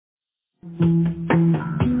Well,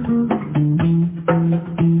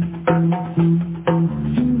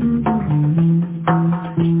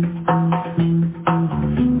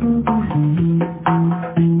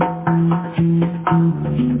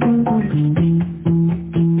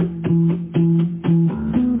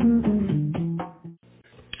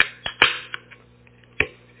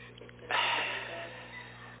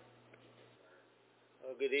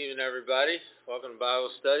 good evening, everybody. Welcome to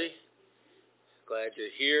Bible study. Glad you're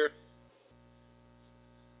here.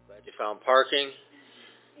 Glad you found parking.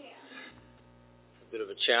 A bit of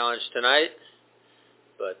a challenge tonight,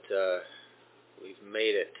 but we've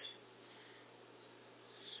made it.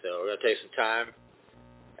 So we're going to take some time,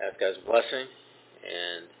 ask God's blessing,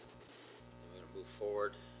 and we're going to move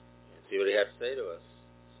forward and see what He has to say to us.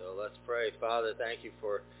 So let's pray. Father, thank you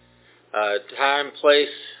for time,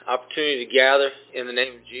 place, opportunity to gather in the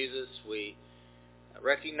name of Jesus. We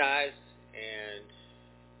recognize and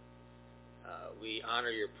we honor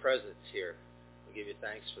your presence here. We give you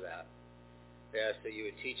thanks for that. We ask that you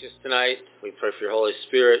would teach us tonight. We pray for your Holy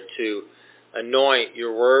Spirit to anoint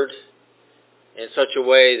your word in such a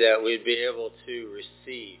way that we'd be able to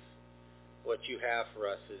receive what you have for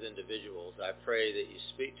us as individuals. I pray that you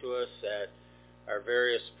speak to us at our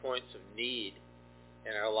various points of need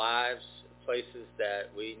in our lives, places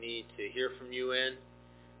that we need to hear from you in,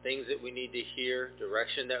 things that we need to hear,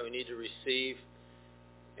 direction that we need to receive.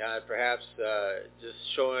 God, perhaps just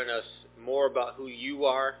showing us more about who you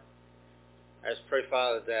are. I just pray,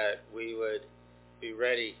 Father, that we would be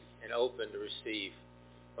ready and open to receive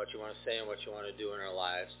what you want to say and what you want to do in our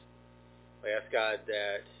lives. We ask, God,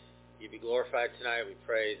 that you be glorified tonight. We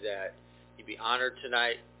pray that you be honored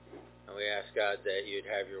tonight. And we ask, God, that you'd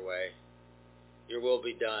have your way. Your will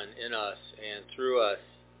be done in us and through us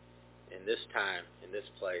in this time, in this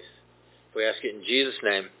place. We ask it in Jesus'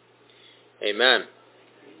 name. Amen.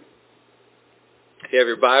 If you have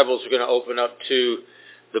your Bibles, we're going to open up to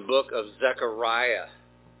the book of Zechariah.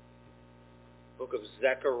 Book of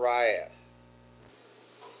Zechariah.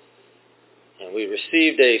 And we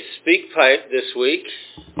received a speak pipe this week.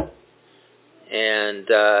 And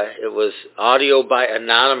it was audio by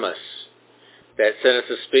Anonymous that sent us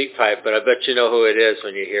a speak pipe, but I bet you know who it is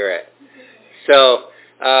when you hear it. So,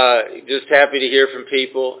 just happy to hear from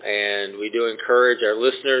people, and we do encourage our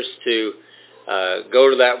listeners to go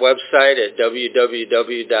to that website at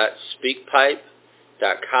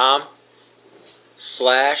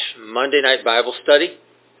www.speakpipe.com/Monday Night Bible Study,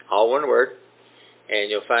 all one word, and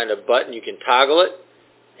you'll find a button. You can toggle it,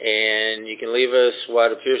 and you can leave us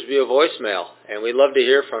what appears to be a voicemail, and we'd love to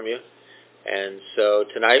hear from you. And so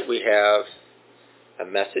tonight we have a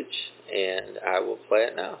message, and I will play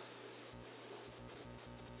it now.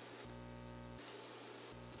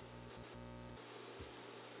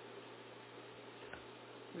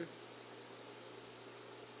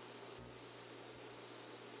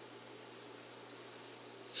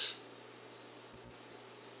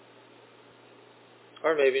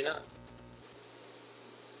 Or maybe not.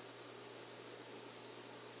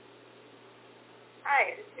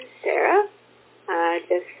 Hi, this is Sarah.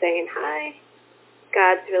 Just saying hi.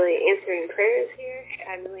 God's really answering prayers here.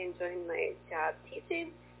 I'm really enjoying my job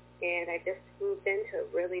teaching, and I just moved into a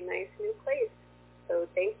really nice new place. So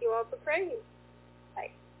thank you all for praying.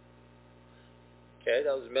 Bye. Okay,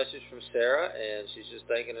 that was a message from Sarah, and she's just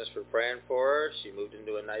thanking us for praying for her. She moved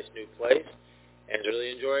into a nice new place and is really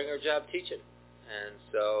enjoying her job teaching. And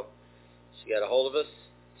so she got a hold of us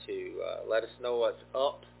to let us know what's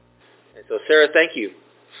up. And so, Sarah, thank you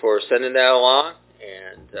for sending that along.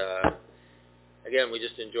 And again, we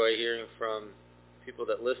just enjoy hearing from people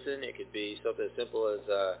that listen. It could be something as simple as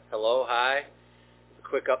hello, hi, a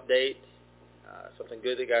quick update, something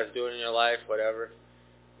good that God's doing in your life, whatever.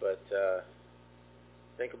 But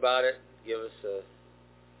think about it. Give us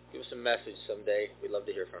a message someday. We'd love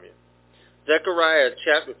to hear from you. Zechariah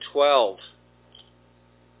chapter 12.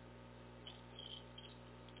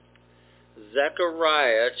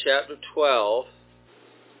 Zechariah chapter 12.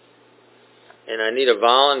 And I need a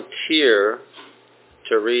volunteer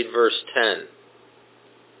to read verse 10.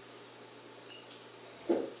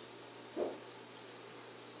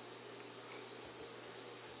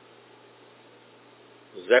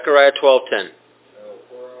 Zechariah 12:10.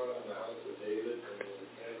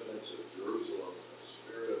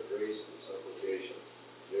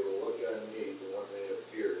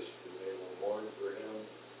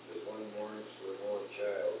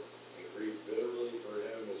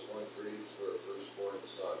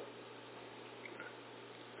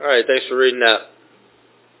 All right, thanks for reading that.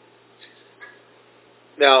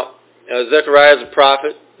 Now, Zechariah is a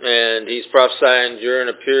prophet, and he's prophesying during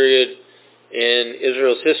a period in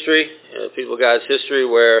Israel's history, the people of God's history,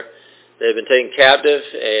 where they've been taken captive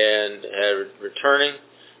and are returning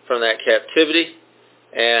from that captivity,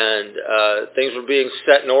 and things were being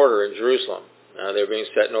set in order in Jerusalem. They were being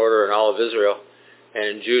set in order in all of Israel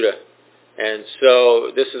and in Judah. And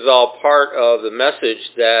so this is all part of the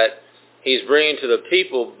message that he's bringing to the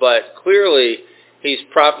people, but clearly he's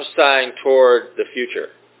prophesying toward the future.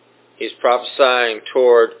 He's prophesying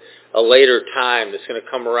toward a later time that's going to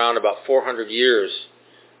come around about 400 years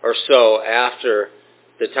or so after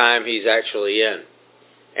the time he's actually in.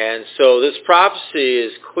 And so this prophecy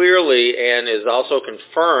is clearly and is also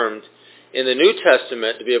confirmed in the New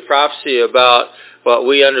Testament to be a prophecy about what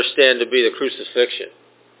we understand to be the crucifixion.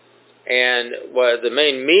 And what the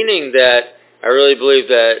main meaning that I really believe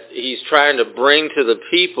that he's trying to bring to the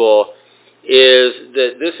people is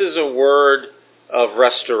that this is a word of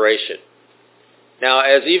restoration. Now,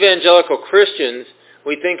 as evangelical Christians,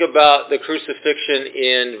 we think about the crucifixion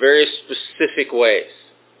in very specific ways.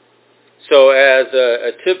 So as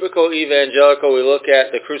a typical evangelical, we look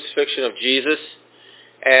at the crucifixion of Jesus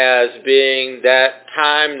as being that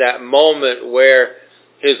time, that moment where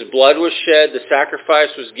his blood was shed, the sacrifice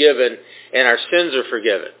was given, and our sins are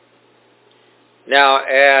forgiven. Now,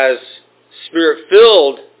 as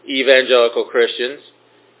Spirit-filled evangelical Christians,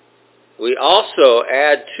 we also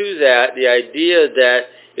add to that the idea that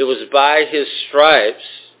it was by his stripes,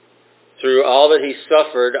 through all that he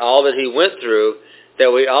suffered, all that he went through,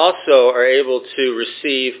 that we also are able to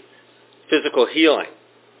receive physical healing,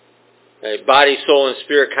 a body, soul, and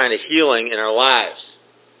spirit kind of healing in our lives.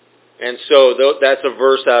 And so that's a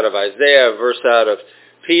verse out of Isaiah, a verse out of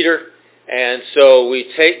Peter. And so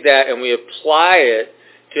we take that and we apply it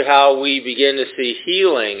to how we begin to see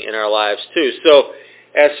healing in our lives too. So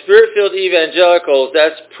as Spirit-filled evangelicals,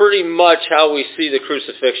 that's pretty much how we see the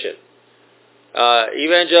crucifixion.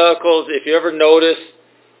 Evangelicals, if you ever notice,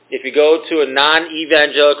 if you go to a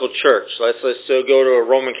non-evangelical church, let's go to a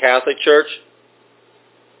Roman Catholic church,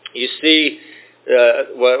 you see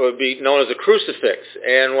what would be known as a crucifix.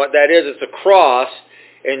 And what that is, it's a cross,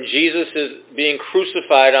 and Jesus is being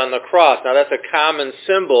crucified on the cross. Now that's a common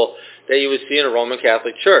symbol that you would see in a Roman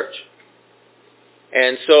Catholic church.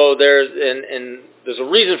 And so there's a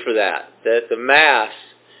reason for that the Mass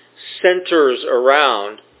centers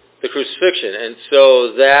around the crucifixion. And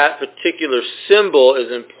so that particular symbol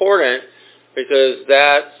is important because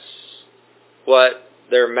that's what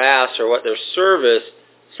their Mass or what their service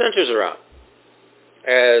centers around.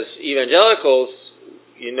 As evangelicals,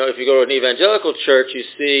 if you go to an evangelical church, you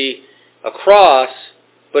see a cross,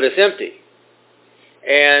 but it's empty.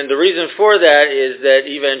 And the reason for that is that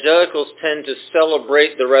evangelicals tend to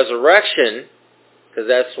celebrate the resurrection, because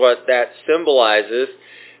that's what that symbolizes.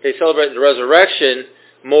 They celebrate the resurrection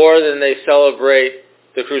more than they celebrate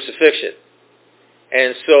the crucifixion.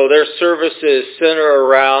 And so their services center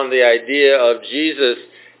around the idea of Jesus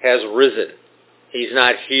has risen. He's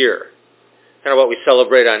not here. Kind of what we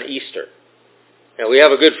celebrate on Easter. And we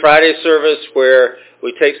have a Good Friday service where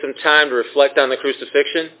we take some time to reflect on the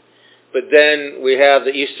crucifixion, but then we have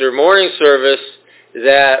the Easter morning service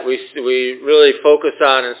that we really focus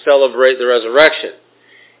on and celebrate the resurrection.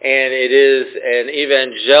 And it is an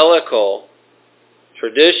evangelical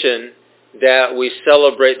tradition that we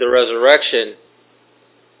celebrate the resurrection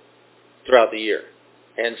throughout the year.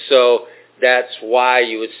 And so that's why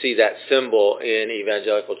you would see that symbol in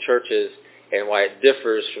evangelical churches and why it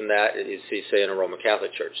differs from that you see, say, in a Roman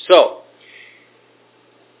Catholic church. So,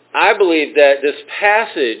 I believe that this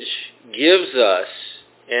passage gives us,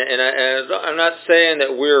 and I'm not saying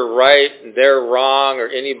that we're right and they're wrong or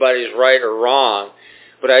anybody's right or wrong,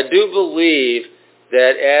 but I do believe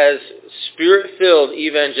that as Spirit-filled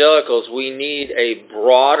evangelicals, we need a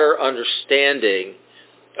broader understanding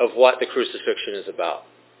of what the crucifixion is about.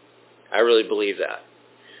 I really believe that.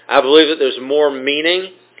 I believe that there's more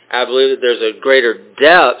meaning. I believe that there's a greater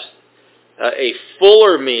depth, a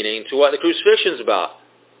fuller meaning to what the crucifixion is about.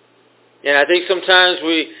 And I think sometimes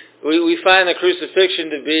we find the crucifixion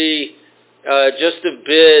to be just a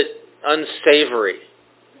bit unsavory.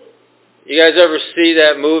 You guys ever see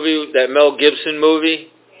that movie, that Mel Gibson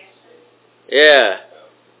movie? Yeah.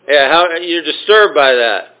 How you're disturbed by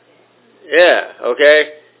that? Yeah. Okay.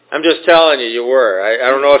 I'm just telling you, you were. I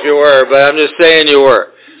don't know if you were, but I'm just saying you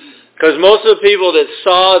were. Because most of the people that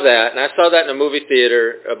saw that, and I saw that in a movie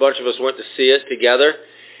theater, a bunch of us went to see it together,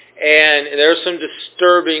 and there are some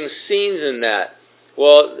disturbing scenes in that.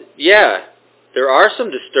 Well, yeah, there are some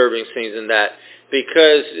disturbing scenes in that,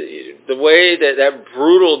 because the way that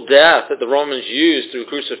brutal death that the Romans used through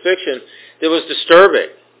crucifixion, it was disturbing.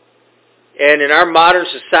 And in our modern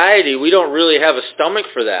society, we don't really have a stomach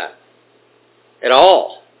for that. at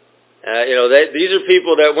all. These are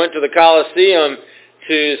people that went to the Colosseum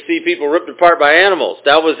to see people ripped apart by animals.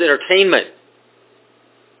 That was entertainment.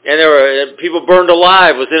 And there were people burned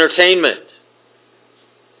alive was entertainment.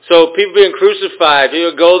 So people being crucified, people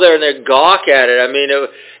would go there and they'd gawk at it. I mean,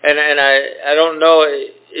 I don't know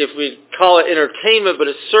if we call it entertainment, but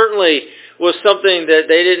it certainly was something that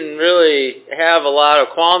they didn't really have a lot of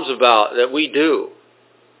qualms about that we do.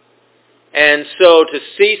 And so to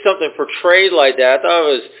see something portrayed like that, I thought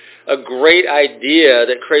it was a great idea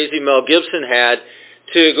that crazy Mel Gibson had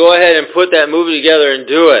to go ahead and put that movie together and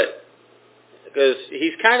do it. Because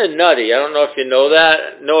he's kind of nutty. I don't know if you know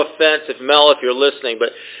that. No offense, Mel, if you're listening,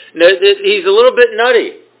 but he's a little bit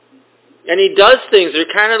nutty. And he does things that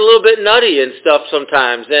are kind of a little bit nutty and stuff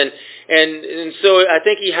sometimes. And so I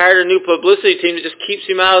think he hired a new publicity team that just keeps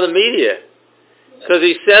him out of the media. Because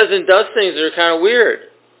he says and does things that are kind of weird.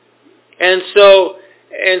 And so,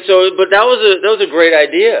 but that was a great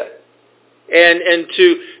idea. And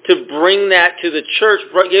to bring that to the church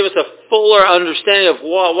gave us a fuller understanding of,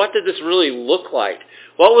 wow, what did this really look like?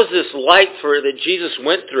 What was this like that Jesus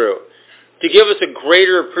went through? To give us a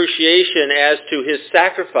greater appreciation as to his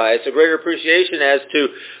sacrifice, a greater appreciation as to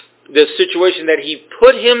the situation that he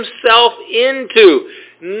put himself into,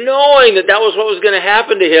 knowing that was what was going to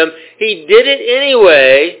happen to him. He did it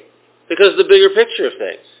anyway because of the bigger picture of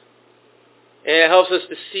things. And it helps us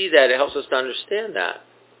to see that. It helps us to understand that.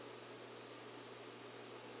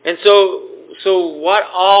 And so what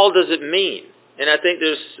all does it mean? And I think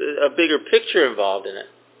there's a bigger picture involved in it.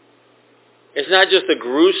 It's not just the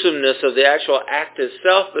gruesomeness of the actual act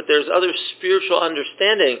itself, but there's other spiritual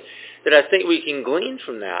understanding that I think we can glean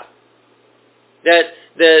from that.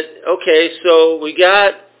 Okay, so we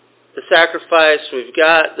got the sacrifice, we've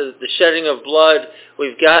got the shedding of blood,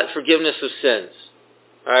 we've got forgiveness of sins.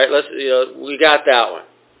 All right, we got that one.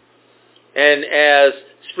 And as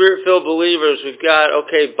Spirit-filled believers, we've got,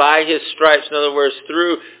 by his stripes, in other words,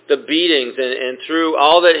 through the beatings and through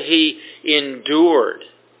all that he endured,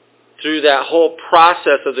 through that whole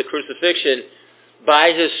process of the crucifixion,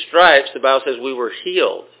 by his stripes, the Bible says we were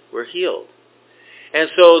healed. We're healed. And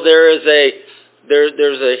so there's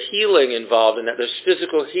a healing involved in that. There's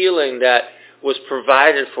physical healing that was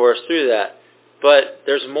provided for us through that. But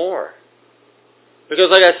there's more. Because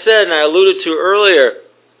like I said, and I alluded to earlier,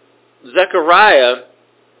 Zechariah,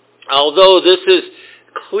 although this is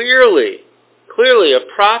clearly a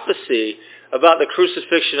prophecy about the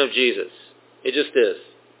crucifixion of Jesus. It just is.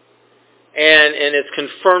 And it's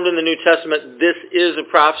confirmed in the New Testament, this is a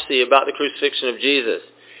prophecy about the crucifixion of Jesus.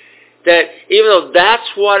 That even though that's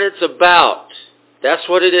what it's about, that's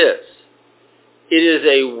what it is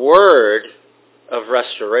a word of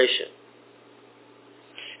restoration.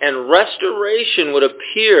 And restoration would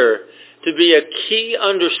appear to be a key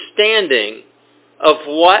understanding of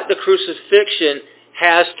what the crucifixion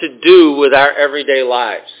has to do with our everyday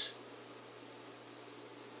lives.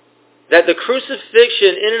 That the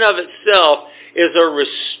crucifixion in and of itself is a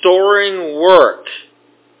restoring work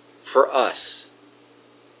for us.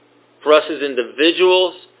 For us as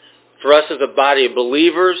individuals, for us as a body of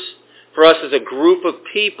believers, for us as a group of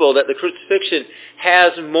people, that the crucifixion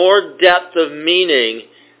has more depth of meaning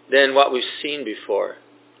than what we've seen before.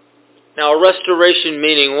 Now, a restoration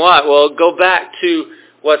meaning what? Well, go back to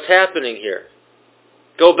what's happening here.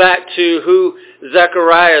 Go back to who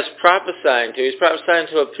Zechariah is prophesying to. He's prophesying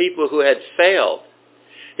to a people who had failed.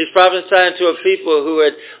 He's prophesying to a people who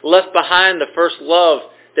had left behind the first love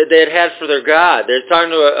that they had for their God. They're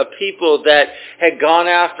talking to a people that had gone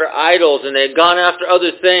after idols and they had gone after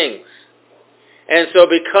other things. And so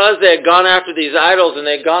because they had gone after these idols and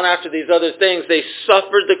they had gone after these other things, they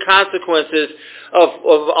suffered the consequences of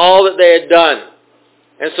all that they had done.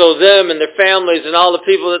 And so them and their families and all the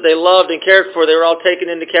people that they loved and cared for, they were all taken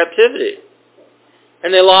into captivity.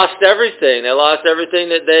 And they lost everything. They lost everything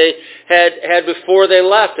that they had before they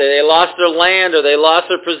left. They lost their land, or they lost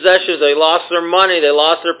their possessions. They lost their money. They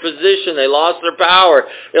lost their position. They lost their power.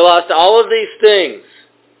 They lost all of these things.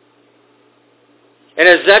 And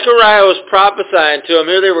as Zechariah was prophesying to them,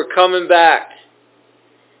 here they were coming back.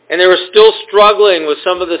 And they were still struggling with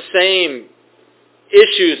some of the same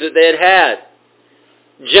issues that they had.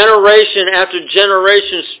 Generation after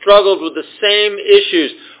generation struggled with the same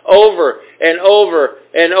issues over and over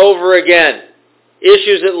and over again.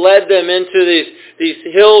 Issues that led them into these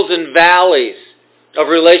hills and valleys of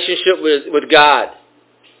relationship with God.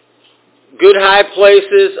 Good high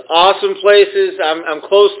places, awesome places, I'm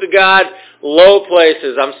close to God. Low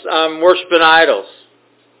places, I'm worshiping idols.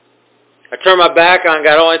 I turn my back on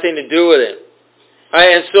God, I don't want anything to do with Him. All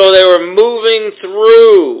right, and so they were moving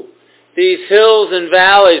through these hills and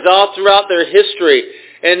valleys all throughout their history.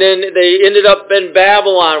 And then they ended up in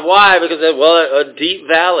Babylon. Why? Because, a deep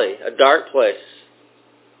valley, a dark place.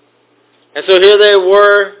 And so here they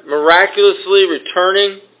were, miraculously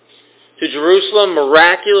returning to Jerusalem,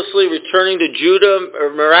 miraculously returning to Judah,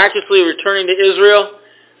 or miraculously returning to Israel.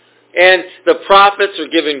 And the prophets are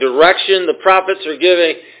giving direction. The prophets are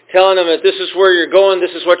telling them that this is where you're going,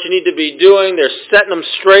 this is what you need to be doing. They're setting them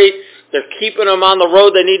straight. They're keeping them on the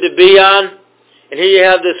road they need to be on. And here you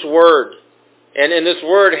have this word. And this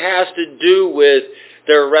word has to do with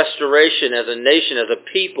their restoration as a nation, as a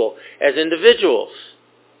people, as individuals.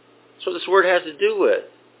 That's what this word has to do with.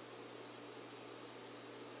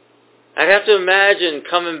 I'd have to imagine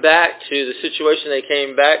coming back to the situation they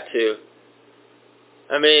came back to.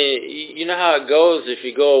 I mean, you know how it goes if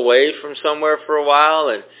you go away from somewhere for a while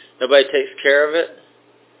and nobody takes care of it?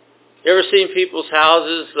 You ever seen people's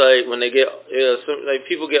houses, like when they get,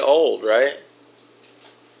 people get old, right?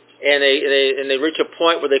 And they reach a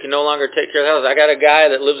point where they can no longer take care of the house. I got a guy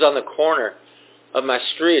that lives on the corner of my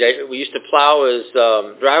street. We used to plow his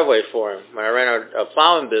driveway for him when I ran a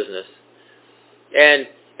plowing business. And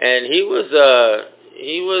he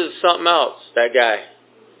was something else, that guy.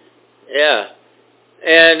 Yeah.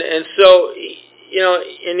 And so,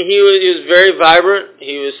 and he was very vibrant.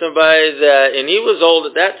 He was somebody and he was old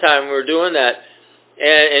at that time when we were doing that.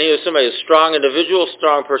 And he was somebody, a strong individual,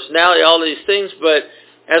 strong personality, all these things. But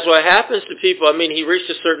as what happens to people, I mean, he reached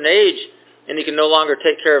a certain age and he can no longer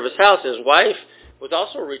take care of his house. And his wife was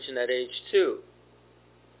also reaching that age too.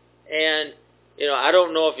 And, I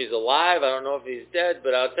don't know if he's alive. I don't know if he's dead.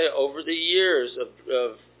 But I'll tell you, over the years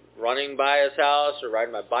of running by his house or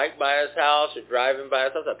riding my bike by his house or driving by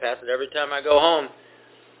his house, I pass it every time I go home.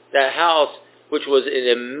 That house, which was in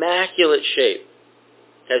immaculate shape,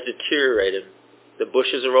 has deteriorated. The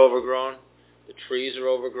bushes are overgrown. The trees are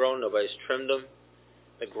overgrown. Nobody's trimmed them.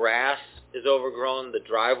 The grass is overgrown. The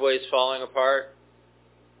driveway is falling apart.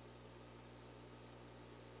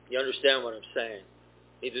 You understand what I'm saying?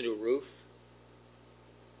 Needs a new roof.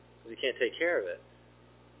 You can't take care of it.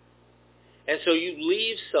 And so you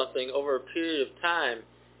leave something over a period of time,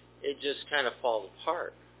 it just kind of falls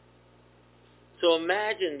apart. So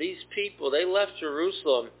imagine these people, they left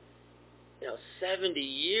Jerusalem, 70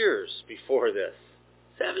 years before this.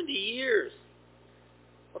 70 years.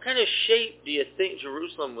 What kind of shape do you think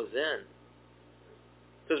Jerusalem was in?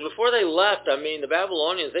 Because before they left, the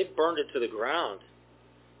Babylonians, they burned it to the ground.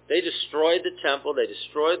 They destroyed the temple. They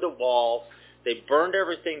destroyed the walls. They burned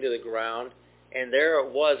everything to the ground. And there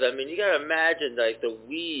it was. You got to imagine like the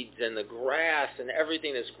weeds and the grass and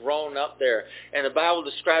everything that's grown up there. And the Bible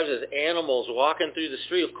describes it as animals walking through the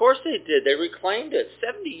street. Of course they did. They reclaimed it.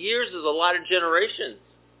 70 years is a lot of generations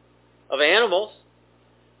of animals.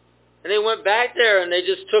 And they went back there and they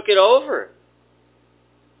just took it over.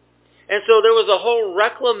 And so there was a whole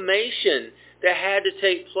reclamation that had to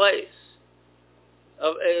take place.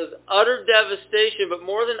 It was utter devastation, but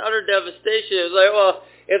more than utter devastation, it was like,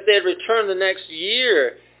 if they had returned the next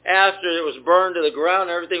year after it was burned to the ground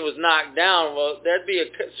and everything was knocked down, that'd be a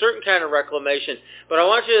certain kind of reclamation. But I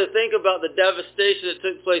want you to think about the devastation that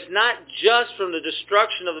took place, not just from the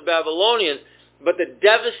destruction of the Babylonians, but the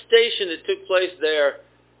devastation that took place there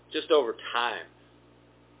just over time.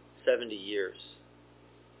 70 years.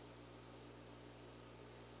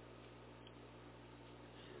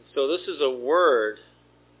 So this is a word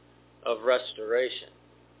of restoration.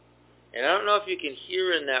 And I don't know if you can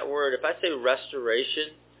hear in that word, if I say restoration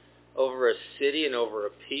over a city and over a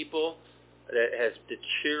people that has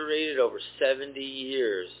deteriorated over 70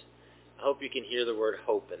 years, I hope you can hear the word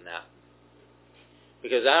hope in that.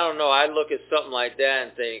 Because I don't know, I look at something like that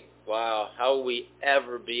and think, wow, how will we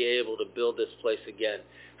ever be able to build this place again?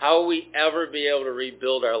 How will we ever be able to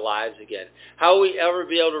rebuild our lives again? How will we ever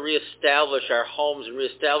be able to reestablish our homes and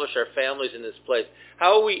reestablish our families in this place?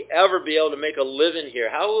 How will we ever be able to make a living here?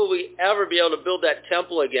 How will we ever be able to build that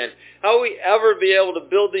temple again? How will we ever be able to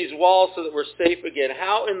build these walls so that we're safe again?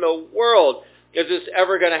 How in the world is this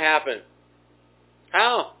ever going to happen?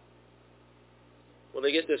 How? Well,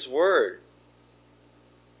 they get this word.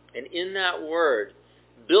 And in that word,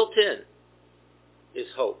 built in, is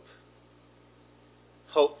hope.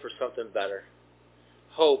 Hope for something better.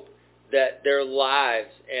 Hope that their lives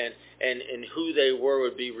and who they were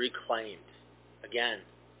would be reclaimed. Again,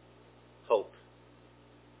 hope.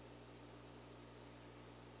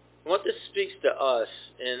 What this speaks to us,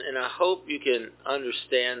 and I hope you can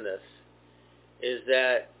understand this, is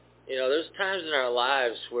that, there's times in our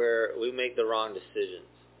lives where we make the wrong decisions.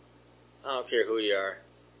 I don't care who you are.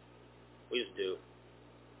 We just do.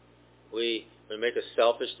 We make a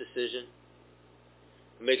selfish decision.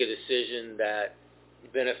 We make a decision that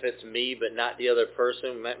benefits me but not the other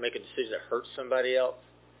person. We might make a decision that hurts somebody else.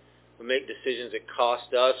 We make decisions that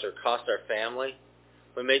cost us or cost our family.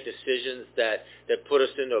 We make decisions that put us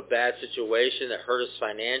into a bad situation, that hurt us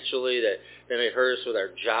financially, that may hurt us with our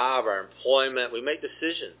job, our employment. We make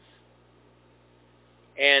decisions.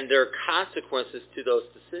 And there are consequences to those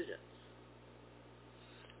decisions.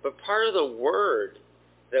 But part of the word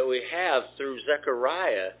that we have through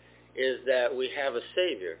Zechariah is that we have a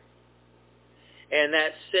Savior. And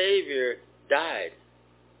that Savior died.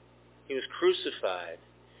 He was crucified.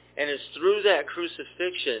 And it's through that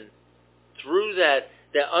crucifixion, through that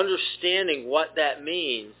understanding what that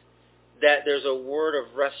means, that there's a word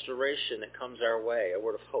of restoration that comes our way, a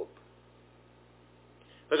word of hope.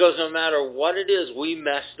 Because no matter what it is we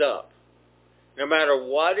messed up, no matter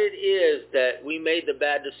what it is that we made the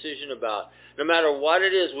bad decision about, no matter what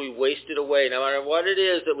it is we wasted away, no matter what it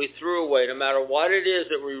is that we threw away, no matter what it is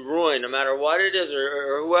that we ruined, no matter what it is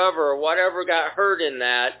or whoever or whatever got hurt in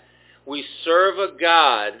that, we serve a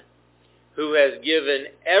God who has given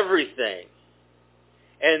everything.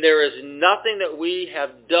 And there is nothing that we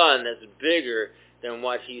have done that's bigger than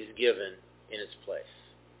what he's given in its place.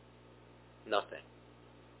 Nothing.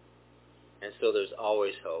 And so there's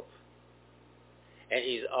always hope. And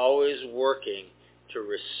he's always working to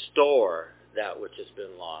restore that which has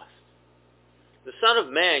been lost. The Son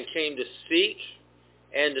of Man came to seek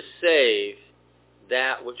and to save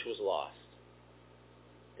that which was lost.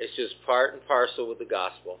 It's just part and parcel with the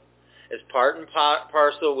gospel. It's part and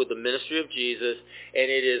parcel with the ministry of Jesus,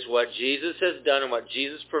 and it is what Jesus has done and what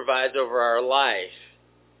Jesus provides over our life.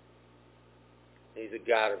 He's a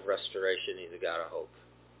God of restoration. He's a God of hope.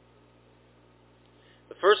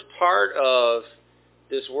 The first part of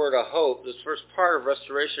this word of hope, this first part of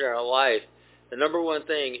restoration in our life, the number one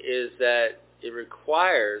thing is that it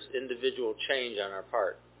requires individual change on our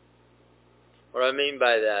part. What do I mean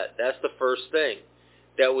by that? That's the first thing,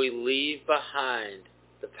 that we leave behind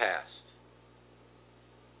the past.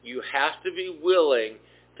 You have to be willing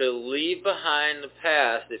to leave behind the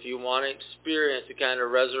past if you want to experience the kind of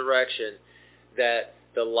resurrection that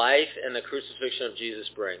the life and the crucifixion of Jesus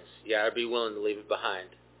brings. You got to be willing to leave it behind.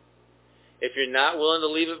 If you're not willing to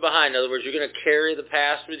leave it behind, in other words, you're going to carry the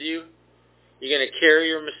past with you. You're going to carry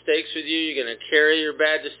your mistakes with you. You're going to carry your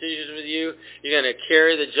bad decisions with you. You're going to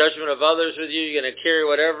carry the judgment of others with you. You're going to carry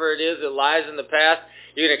whatever it is that lies in the past.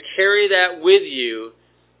 You're going to carry that with you.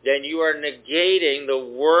 Then you are negating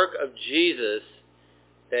the work of Jesus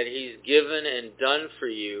that he's given and done for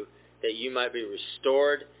you, that you might be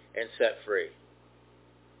restored and set free.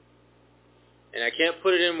 And I can't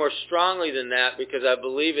put it in more strongly than that, because I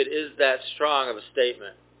believe it is that strong of a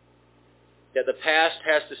statement. That the past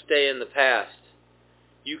has to stay in the past.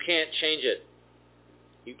 You can't change it.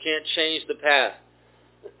 You can't change the past.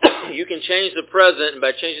 You can change the present, and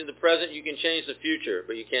by changing the present, you can change the future,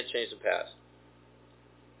 but you can't change the past.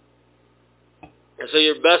 And so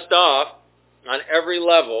you're best off on every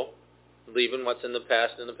level leaving what's in the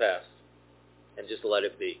past and just let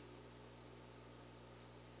it be.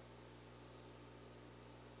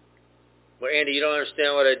 Well, Andy, you don't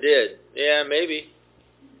understand what I did. Yeah, maybe.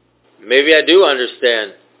 Maybe I do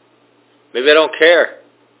understand. Maybe I don't care.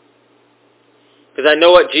 Because I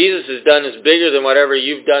know what Jesus has done is bigger than whatever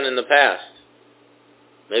you've done in the past.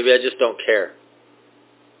 Maybe I just don't care.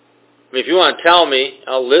 I mean, if you want to tell me,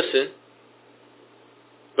 I'll listen.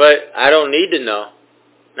 But I don't need to know.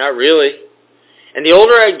 Not really. And the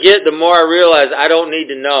older I get, the more I realize I don't need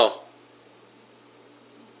to know.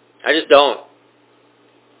 I just don't.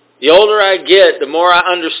 The older I get, the more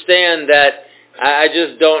I understand that I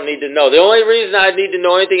just don't need to know. The only reason I need to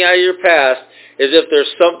know anything out of your past is if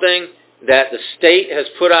there's something that the state has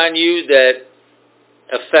put on you that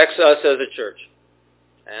affects us as a church.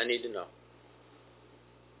 And I need to know.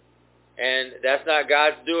 And that's not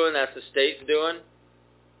God's doing, that's the state's doing.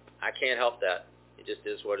 I can't help that. It just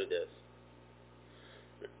is what it is.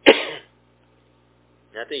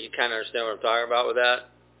 And I think you kind of understand what I'm talking about with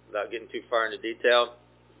that, without getting too far into detail.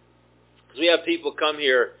 Because we have people come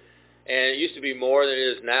here, and it used to be more than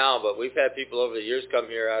it is now, but we've had people over the years come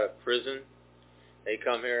here out of prison. They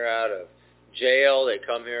come here out of jail. They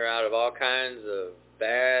come here out of all kinds of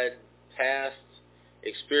bad past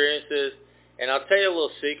experiences. And I'll tell you a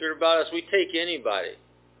little secret about us. We take anybody.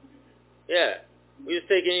 Yeah, we just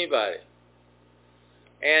take anybody.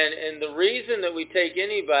 And the reason that we take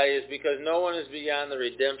anybody is because no one is beyond the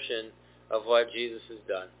redemption of what Jesus has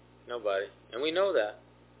done. Nobody. And we know that.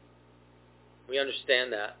 We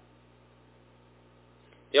understand that.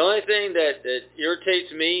 The only thing that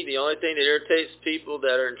irritates me, the only thing that irritates people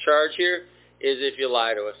that are in charge here, is if you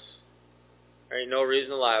lie to us. There ain't no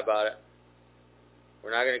reason to lie about it.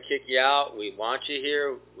 We're not going to kick you out. We want you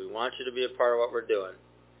here. We want you to be a part of what we're doing.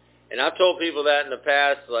 And I've told people that in the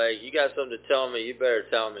past, like, you got something to tell me, you better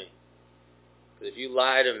tell me. Because if you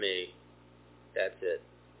lie to me, that's it.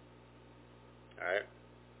 All right?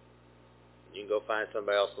 You can go find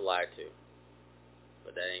somebody else to lie to.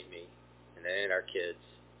 But that ain't me. And that ain't our kids.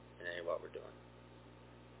 And that ain't what we're doing.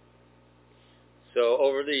 So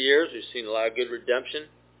over the years, we've seen a lot of good redemption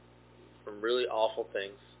from really awful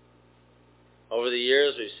things. Over the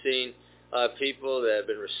years, we've seen people that have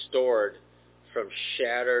been restored from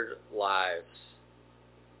shattered lives.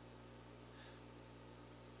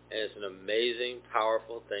 And it's an amazing,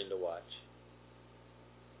 powerful thing to watch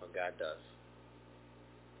what God does.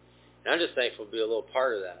 And I'm just thankful to be a little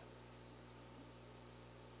part of that.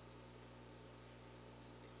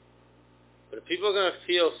 But if people are going to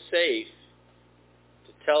feel safe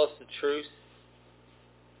to tell us the truth,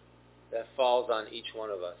 that falls on each one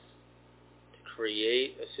of us. To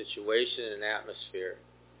create a situation and an atmosphere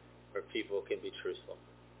where people can be truthful.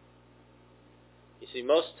 You see,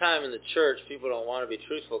 most of the time in the church, people don't want to be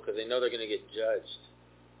truthful because they know they're going to get judged.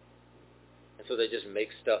 And so they just make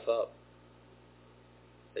stuff up.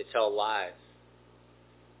 They tell lies.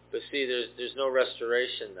 But see, there's no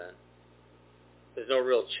restoration then. There's no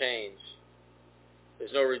real change.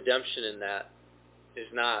 There's no redemption in that.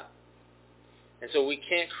 There's not. And so we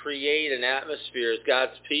can't create an atmosphere as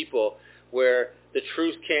God's people where the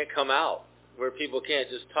truth can't come out, where people can't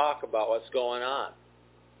just talk about what's going on.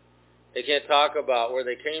 They can't talk about where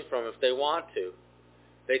they came from if they want to.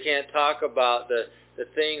 They can't talk about the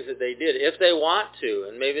things that they did if they want to.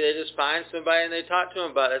 And maybe they just find somebody and they talk to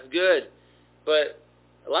them about it. That's good. But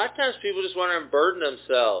a lot of times people just want to unburden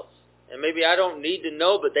themselves. And maybe I don't need to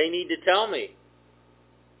know, but they need to tell me.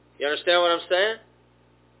 You understand what I'm saying?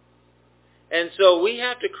 And so we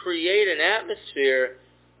have to create an atmosphere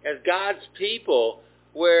as God's people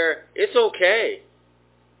where it's okay.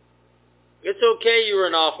 It's okay you were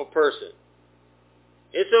an awful person.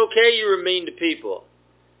 It's okay you were mean to people.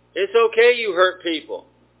 It's okay you hurt people.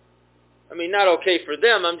 I mean, not okay for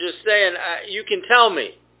them. I'm just saying, you can tell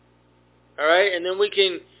me. All right? And then we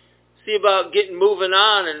can see about getting moving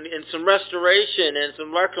on and some restoration and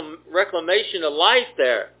some reclamation of life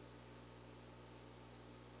there.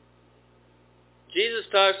 Jesus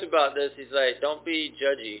talks about this. He's like, don't be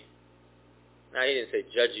judgy. Now, he didn't say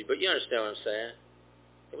judgy, but you understand what I'm saying.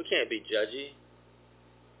 We can't be judgy.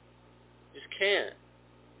 Just can't.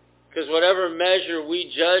 Because whatever measure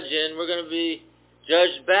we judge in, we're going to be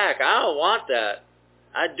judged back. I don't want that.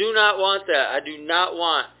 I do not want that. I do not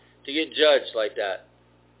want to get judged like that.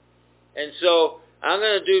 And so I'm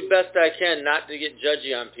going to do the best I can not to get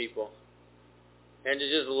judgy on people. And to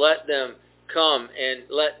just let them come and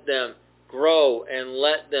let them grow and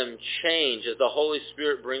let them change as the Holy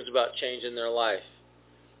Spirit brings about change in their life.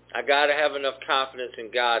 I got to have enough confidence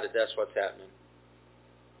in God that that's what's happening.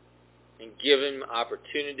 And give him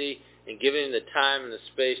opportunity and give him the time and the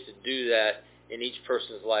space to do that in each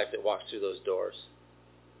person's life that walks through those doors.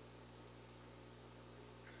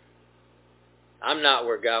 I'm not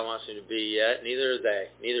where God wants me to be yet. Neither are they.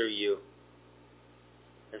 Neither are you.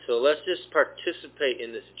 And so let's just participate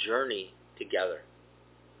in this journey together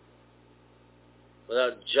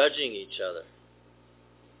without judging each other,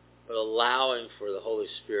 but allowing for the Holy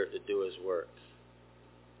Spirit to do his work.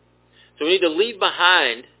 So we need to leave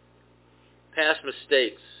behind past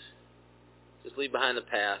mistakes. Just leave behind the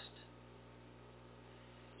past.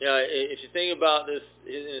 You know, if you think about this,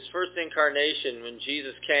 in his first incarnation, when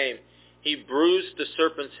Jesus came, he bruised the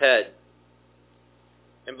serpent's head.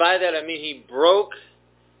 And by that I mean he broke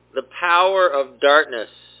the power of darkness.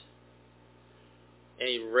 And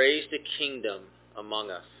he raised a kingdom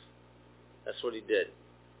among us. That's what he did.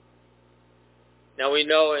 Now we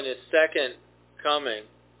know in his second coming,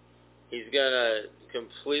 he's going to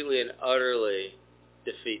completely and utterly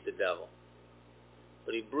defeat the devil.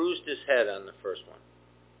 But he bruised his head on the first one.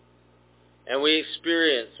 And we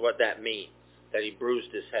experience what that means, that he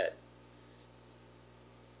bruised his head.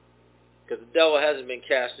 Because the devil hasn't been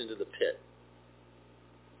cast into the pit.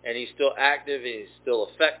 And he's still active, and he's still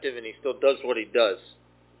effective, and he still does what he does.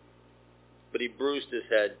 But he bruised his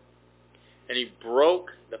head. And he broke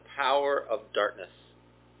the power of darkness.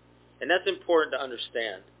 And that's important to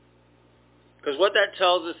understand. Because what that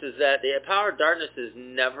tells us is that the power of darkness is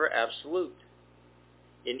never absolute.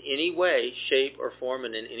 In any way, shape, or form,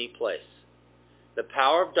 and in any place. The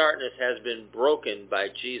power of darkness has been broken by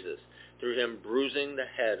Jesus through him bruising the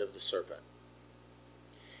head of the serpent.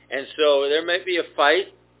 And so there might be a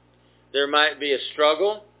fight. There might be a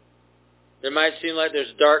struggle. There might seem like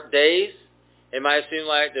there's dark days. It might seem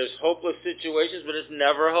like there's hopeless situations, but it's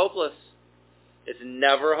never hopeless. It's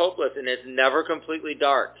never hopeless, and it's never completely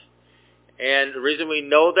dark. And the reason we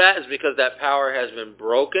know that is because that power has been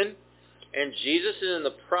broken, and Jesus is in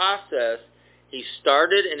the process, he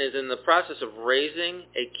started and is in the process of raising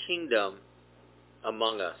a kingdom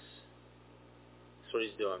among us. That's what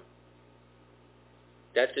he's doing.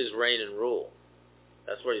 That's his reign and rule.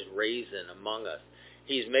 That's what he's raising among us.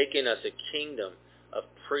 He's making us a kingdom of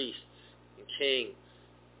priests and kings.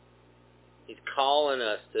 He's calling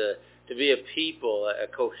us to be a people, a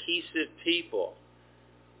cohesive people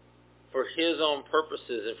for his own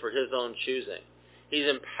purposes and for his own choosing. He's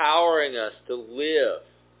empowering us to live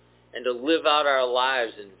and to live out our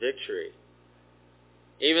lives in victory.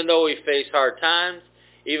 Even though we face hard times,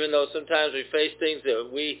 even though sometimes we face things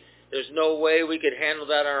that there's no way we could handle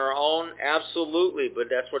that on our own, absolutely, but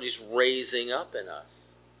that's what he's raising up in us.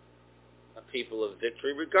 A people of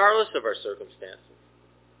victory, regardless of our circumstances.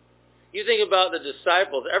 You think about the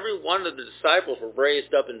disciples, every one of the disciples were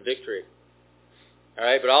raised up in victory. All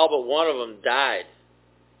right, but all but one of them died,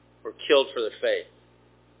 were killed for their faith.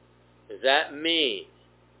 Does that mean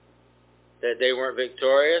that they weren't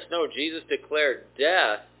victorious? No, Jesus declared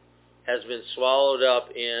death has been swallowed up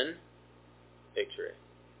in victory.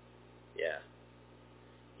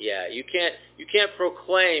 Yeah, you can't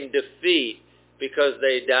proclaim defeat because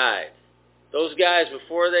they died. Those guys,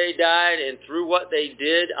 before they died and through what they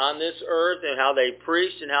did on this earth and how they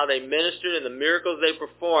preached and how they ministered and the miracles they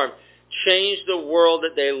performed, changed the world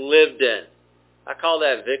that they lived in. I call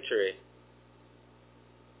that victory.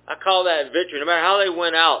 I call that victory. No matter how they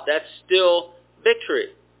went out, that's still victory.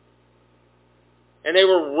 And they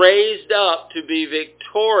were raised up to be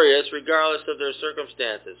victorious regardless of their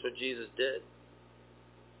circumstances. That's what Jesus did.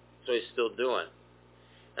 That's what he's still doing.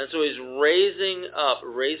 And so he's raising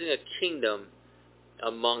a kingdom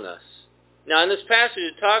among us. Now in this passage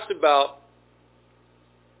it talks about,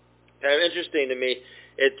 kind of interesting to me,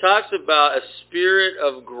 it talks about a spirit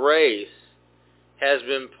of grace has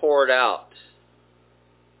been poured out.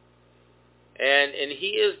 And he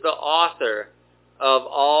is the author of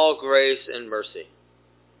all grace and mercy.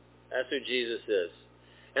 That's who Jesus is.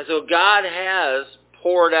 And so God has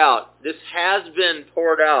poured out, this has been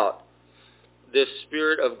poured out, this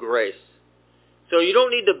spirit of grace. So you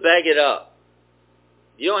don't need to beg it up.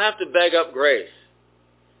 You don't have to beg up grace.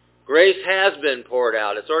 Grace has been poured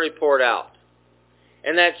out. It's already poured out.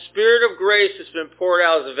 And that spirit of grace that's been poured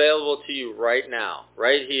out is available to you right now,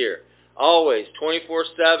 right here. Always,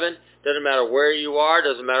 24/7. Doesn't matter where you are.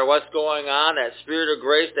 Doesn't matter what's going on. That spirit of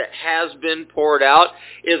grace that has been poured out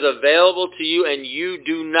is available to you, and you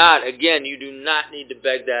do not need to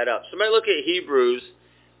beg that up. Somebody look at Hebrews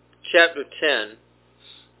chapter 10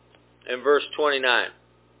 and verse 29.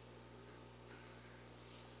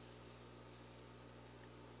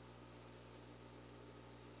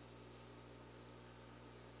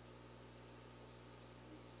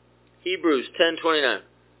 Hebrews 10:29.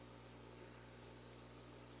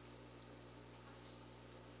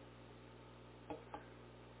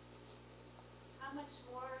 How much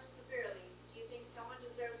more severely do you think someone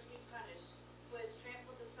deserves to be punished who has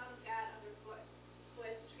trampled the Son of God underfoot, who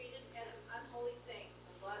has treated as an unholy thing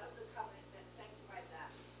the blood of the covenant that sanctified that,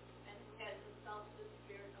 and who has himself the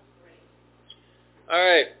spirit of grace? All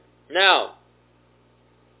right. Now,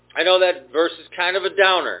 I know that verse is kind of a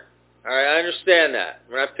downer. All right, I understand that.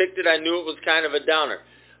 When I picked it, I knew it was kind of a downer.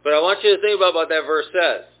 But I want you to think about what that verse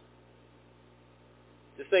says.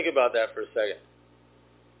 Just think about that for a second.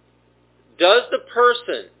 Does the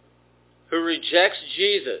person who rejects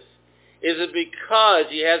Jesus, is it because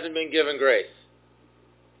he hasn't been given grace?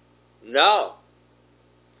 No.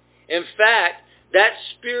 In fact, that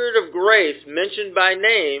spirit of grace mentioned by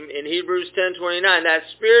name in Hebrews 10:29, that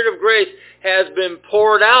spirit of grace has been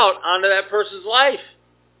poured out onto that person's life.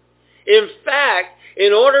 In fact,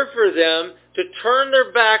 in order for them to turn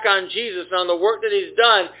their back on Jesus and on the work that he's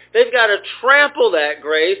done, they've got to trample that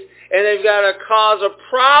grace, and they've got to cause a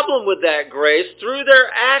problem with that grace through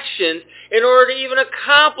their actions in order to even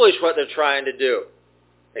accomplish what they're trying to do.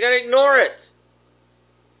 They've got to ignore it.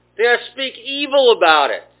 They've got to speak evil about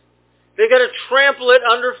it. They've got to trample it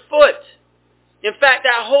underfoot. In fact,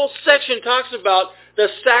 that whole section talks about the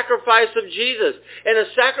sacrifice of Jesus. And the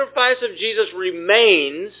sacrifice of Jesus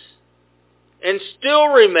remains and still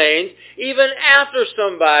remains even after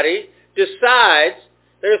somebody decides,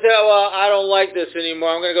 they're going to say, oh, well, I don't like this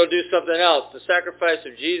anymore. I'm going to go do something else. The sacrifice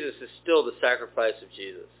of Jesus is still the sacrifice of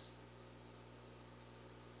Jesus.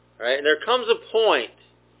 All right? And there comes a point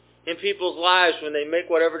in people's lives when they make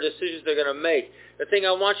whatever decisions they're going to make. The thing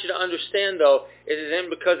I want you to understand, though, is it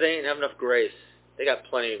ain't because they ain't have enough grace. They got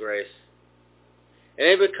plenty of grace. It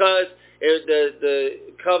ain't because the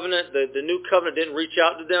covenant, the new covenant didn't reach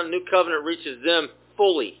out to them. New covenant reaches them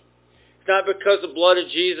fully. It's not because the blood of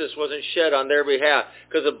Jesus wasn't shed on their behalf,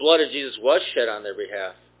 because the blood of Jesus was shed on their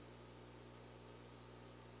behalf.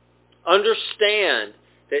 Understand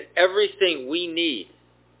that everything we need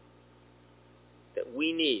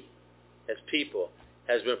as people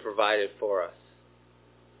has been provided for us.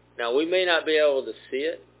 Now, we may not be able to see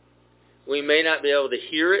it. We may not be able to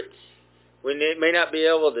hear it. We may not be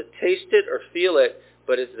able to taste it or feel it,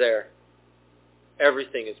 but it's there.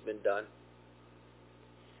 Everything has been done.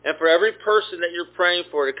 And for every person that you're praying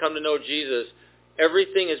for to come to know Jesus,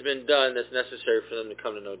 everything has been done that's necessary for them to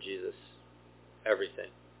come to know Jesus. Everything.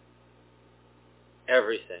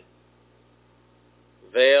 Everything.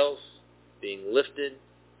 Veils being lifted,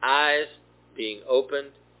 eyes being opened,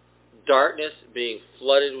 darkness being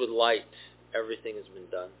flooded with light. Everything has been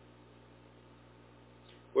done.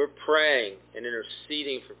 We're praying and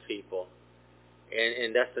interceding for people.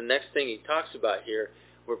 And that's the next thing he talks about here.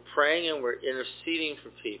 We're praying and we're interceding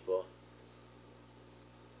for people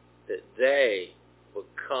that they will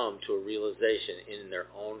come to a realization in their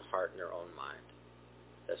own heart and their own mind.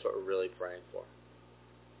 That's what we're really praying for.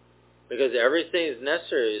 Because everything that's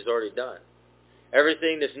necessary is already done.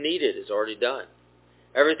 Everything that's needed is already done.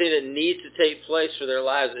 Everything that needs to take place for their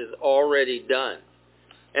lives is already done.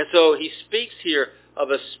 And so he speaks here of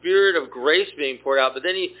a spirit of grace being poured out, but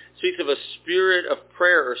then he speaks of a spirit of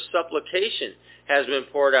prayer or supplication has been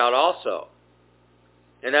poured out also.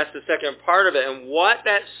 And that's the second part of it. And what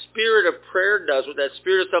that spirit of prayer does, what that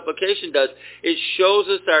spirit of supplication does, it shows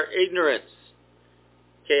us our ignorance.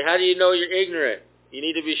 Okay, how do you know you're ignorant? You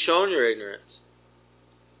need to be shown your ignorance.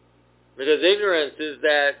 Because ignorance is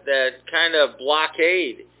that kind of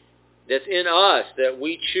blockade that's in us, that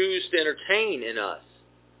we choose to entertain in us,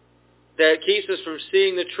 that keeps us from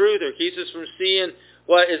seeing the truth or keeps us from seeing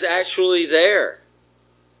what is actually there.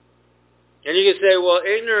 And you can say, well,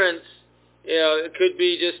 ignorance, it could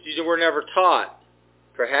be just you were never taught.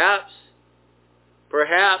 Perhaps,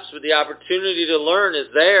 but the opportunity to learn is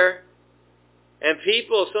there. And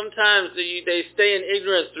people, sometimes they stay in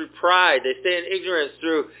ignorance through pride. They stay in ignorance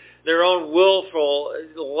through their own willful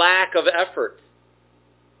lack of effort.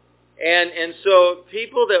 And so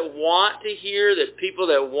people that want to hear, that people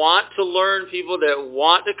that want to learn, people that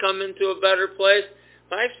want to come into a better place,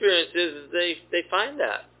 my experience is they find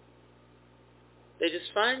that. They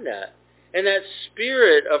just find that. And that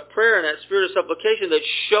spirit of prayer and that spirit of supplication that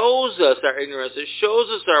shows us our ignorance, that shows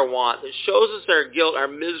us our want, that shows us our guilt, our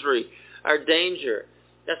misery, our danger,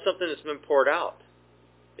 that's something that's been poured out.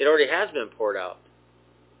 It already has been poured out.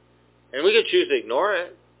 And we can choose to ignore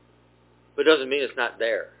it, but it doesn't mean it's not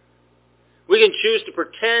there. We can choose to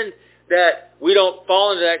pretend that we don't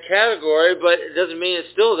fall into that category, but it doesn't mean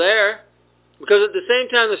it's still there. Because at the same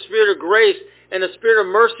time the spirit of grace and the spirit of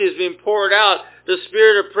mercy is being poured out, the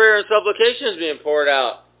spirit of prayer and supplication is being poured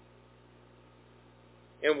out.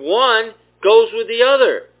 And one goes with the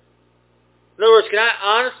other. In other words, can I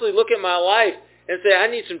honestly look at my life and say, I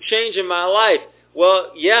need some change in my life?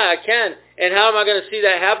 Well, yeah, I can. And how am I going to see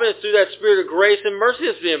that happen? It's through that spirit of grace and mercy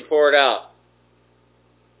that's being poured out.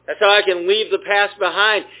 That's how I can leave the past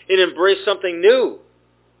behind and embrace something new.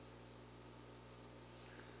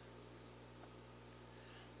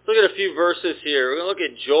 Let's look at a few verses here. We're going to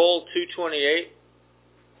look at Joel 2:28.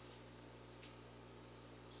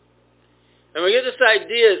 And we get this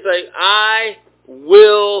idea, it's like, I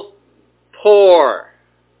will pour.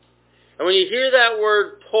 And when you hear that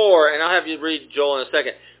word pour, and I'll have you read Joel in a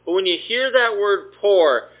second, but when you hear that word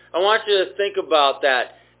pour, I want you to think about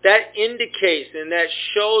that. That indicates and that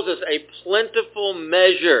shows us a plentiful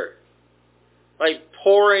measure, like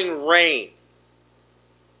pouring rain.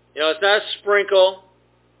 It's not a sprinkle.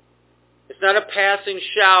 It's not a passing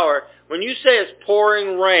shower. When you say it's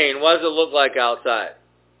pouring rain, what does it look like outside?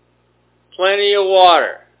 Plenty of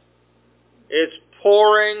water. It's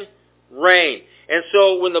pouring rain. And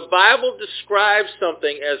so when the Bible describes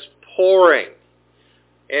something as pouring,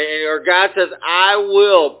 or God says, I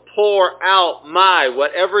will pour out my,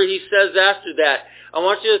 whatever he says after that, I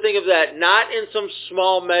want you to think of that not in some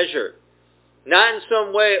small measure. Not in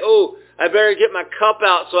some way, I better get my cup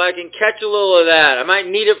out so I can catch a little of that. I might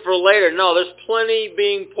need it for later. No, there's plenty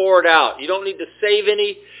being poured out. You don't need to save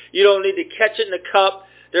any. You don't need to catch it in a cup.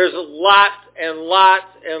 There's lots and lots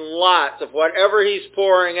and lots of whatever he's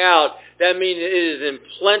pouring out. That means it is in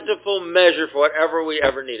plentiful measure for whatever we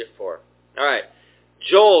ever need it for. All right.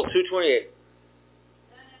 Joel 2:28.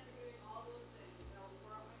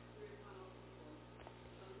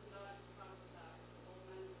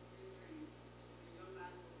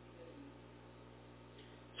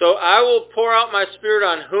 So I will pour out my Spirit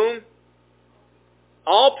on whom?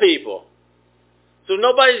 All people. So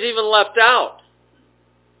nobody's even left out.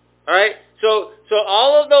 All right? So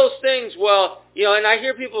all of those things, well, and I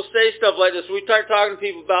hear people say stuff like this. We start talking to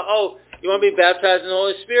people about, oh, you want to be baptized in the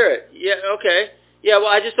Holy Spirit. Yeah, okay. Yeah, well,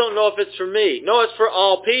 I just don't know if it's for me. No, it's for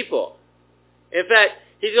all people. In fact,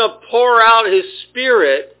 He's going to pour out His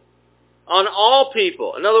Spirit on all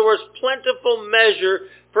people. In other words, plentiful measure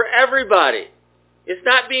for everybody. It's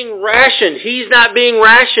not being rationed. He's not being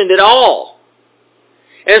rationed at all.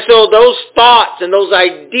 And so those thoughts and those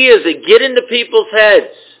ideas that get into people's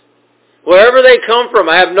heads, wherever they come from,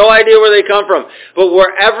 I have no idea where they come from, but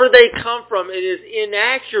wherever they come from, it is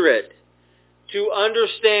inaccurate to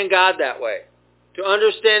understand God that way, to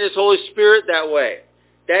understand His Holy Spirit that way.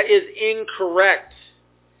 That is incorrect.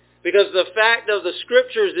 Because the fact of the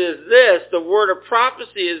Scriptures is this, the word of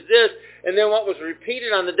prophecy is this, and then what was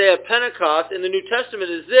repeated on the day of Pentecost in the New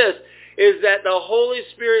Testament is this, is that the Holy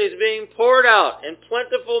Spirit is being poured out in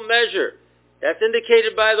plentiful measure. That's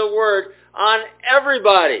indicated by the word on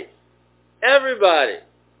everybody. Everybody.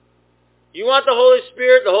 You want the Holy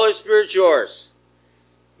Spirit's yours.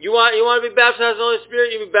 You want to be baptized in the Holy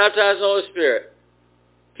Spirit, you be baptized in the Holy Spirit.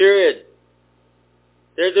 Period.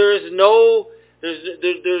 There's no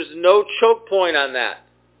choke point on that.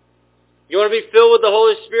 You want to be filled with the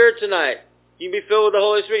Holy Spirit tonight, you can be filled with the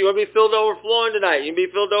Holy Spirit. You want to be filled to overflowing tonight, you can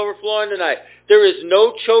be filled to overflowing tonight. There is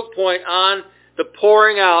no choke point on the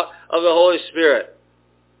pouring out of the Holy Spirit.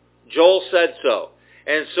 Joel said so.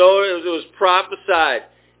 And so it was prophesied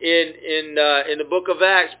in the book of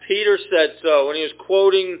Acts. Peter said so when he was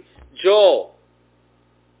quoting Joel.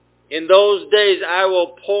 In those days I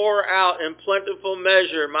will pour out in plentiful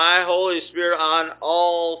measure my Holy Spirit on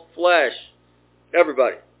all flesh.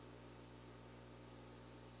 Everybody.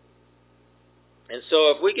 And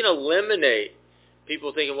so if we can eliminate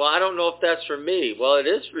people thinking, well, I don't know if that's for me. Well, it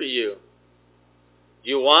is for you. Do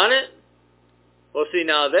you want it? Well, see,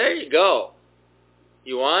 now there you go.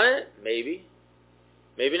 You want it? Maybe.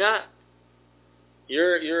 Maybe not.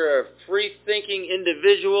 You're a free-thinking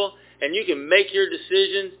individual, and you can make your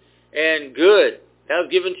decisions, and good. That was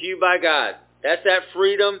given to you by God. That's that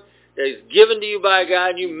freedom that is given to you by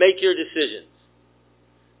God, and you make your decisions.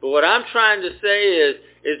 But what I'm trying to say is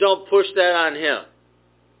don't push that on Him.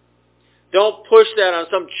 Don't push that on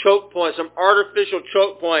some choke point, some artificial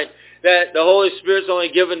choke point that the Holy Spirit's only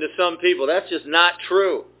given to some people. That's just not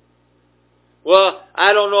true. Well,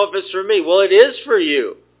 I don't know if it's for me. Well, it is for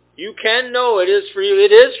you. You can know it is for you.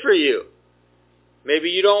 It is for you.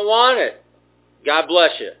 Maybe you don't want it. God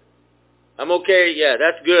bless you. I'm okay. Yeah,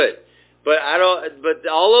 that's good. But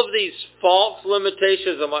all of these false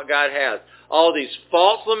limitations on what God has, all these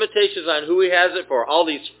false limitations on who He has it for, all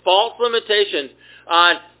these false limitations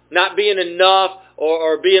on not being enough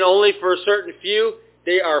or being only for a certain few,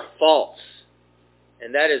 they are false.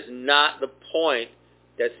 And that is not the point.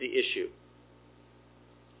 That's the issue.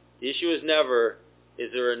 The issue is never,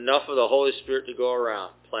 is there enough of the Holy Spirit to go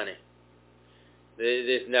around? Plenty.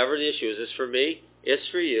 It's never the issue. Is this for me? It's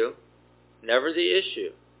for you. Never the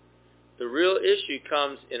issue. The real issue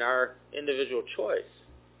comes in our individual choice.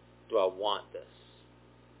 Do I want this?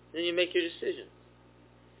 Then you make your decision.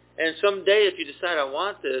 And someday if you decide I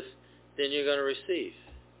want this, then you're going to receive.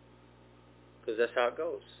 Because that's how it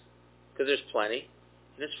goes. Because there's plenty,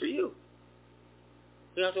 and it's for you.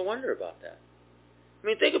 You don't have to wonder about that. I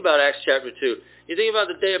mean, think about Acts chapter 2. You think about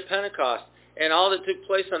the day of Pentecost and all that took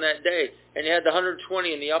place on that day. And you had the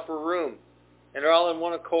 120 in the upper room. And they're all in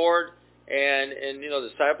one accord. And the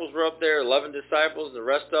disciples were up there, 11 disciples, and the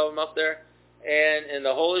rest of them up there. And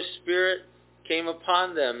the Holy Spirit came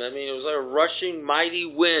upon them. I mean, it was like a rushing mighty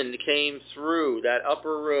wind came through that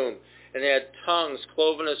upper room. And they had tongues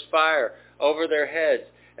cloven as fire over their heads.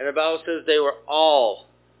 And the Bible says they were all?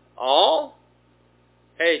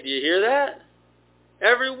 Hey, do you hear that?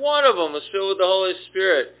 Every one of them was filled with the Holy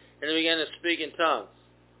Spirit, and they began to speak in tongues.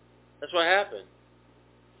 That's what happened.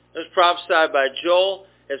 It was prophesied by Joel.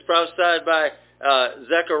 It's prophesied by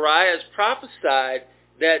Zechariah. It's prophesied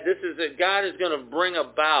that God is going to bring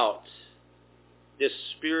about this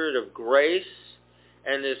spirit of grace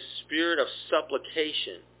and this spirit of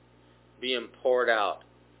supplication being poured out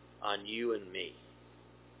on you and me.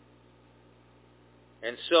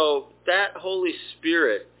 And so that Holy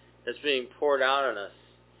Spirit that's being poured out on us,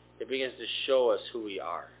 it begins to show us who we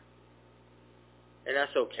are. And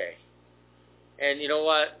that's okay. And you know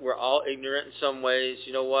what? We're all ignorant in some ways.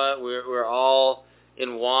 You know what? We're all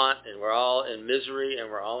in want, and we're all in misery, and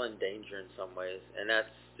we're all in danger in some ways. And that's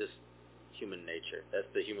just human nature. That's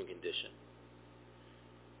the human condition.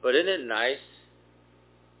 But isn't it nice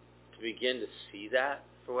to begin to see that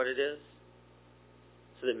for what it is,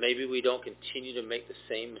 so that maybe we don't continue to make the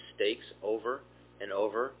same mistakes over and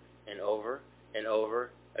over and over and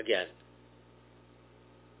over again.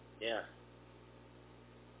 Yeah.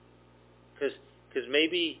 Because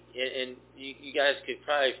maybe, and you guys could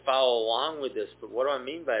probably follow along with this, but what do I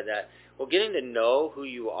mean by that? Well, getting to know who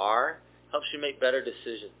you are helps you make better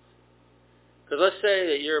decisions. Because let's say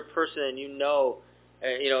that you're a person and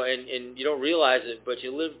and you don't realize it, but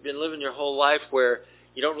you've been living your whole life where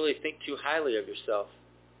you don't really think too highly of yourself.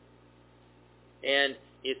 And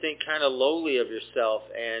you think kind of lowly of yourself,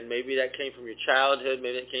 and maybe that came from your childhood,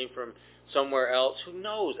 maybe it came from somewhere else. Who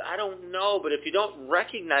knows? I don't know. But if you don't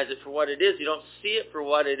recognize it for what it is, you don't see it for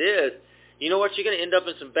what it is, you know what? You're going to end up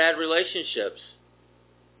in some bad relationships.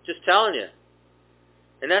 Just telling you.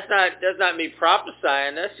 And that's not me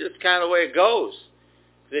prophesying. That's just kind of the way it goes.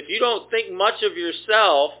 If you don't think much of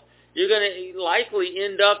yourself, you're going to likely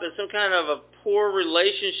end up in some kind of a poor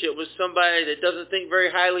relationship with somebody that doesn't think very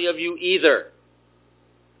highly of you either.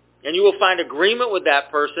 And you will find agreement with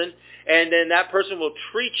that person, and then that person will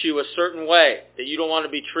treat you a certain way that you don't want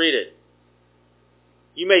to be treated.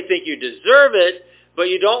 You may think you deserve it, but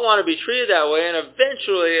you don't want to be treated that way, and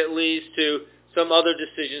eventually it leads to some other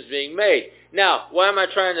decisions being made. Now, why am I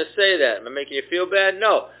trying to say that? Am I making you feel bad?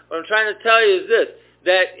 No. What I'm trying to tell you is this,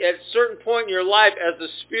 that at a certain point in your life, as the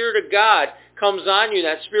Spirit of God comes on you,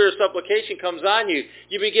 that spirit of supplication comes on you,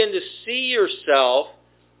 you begin to see yourself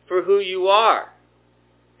for who you are.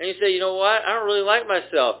 And you say, you know what? I don't really like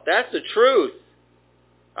myself. That's the truth.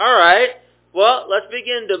 All right. Well, let's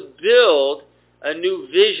begin to build a new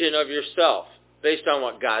vision of yourself based on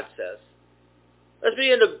what God says. Let's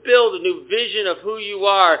begin to build a new vision of who you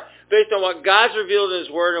are based on what God's revealed in His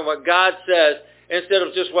Word and what God says instead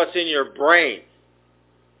of just what's in your brain.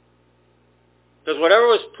 Because whatever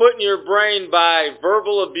was put in your brain by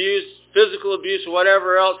verbal abuse, physical abuse,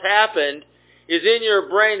 whatever else happened, is in your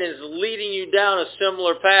brain and is leading you down a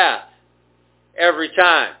similar path every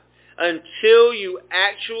time. Until you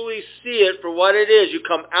actually see it for what it is. You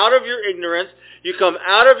come out of your ignorance, you come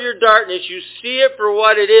out of your darkness, you see it for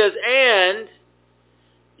what it is, and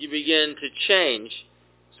you begin to change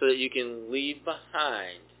so that you can leave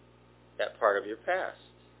behind that part of your past.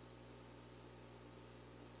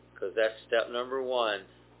 Because that's step number one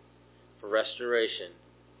for restoration,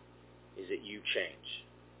 is that you change.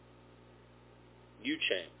 You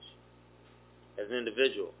change. As an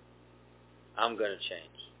individual, I'm going to change.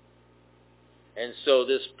 And so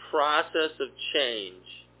this process of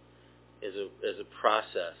change is a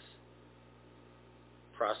process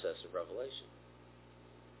of revelation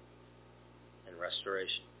and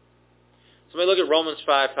restoration. So let me look at Romans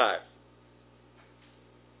 5:5.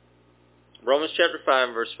 Romans chapter 5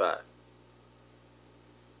 and verse 5.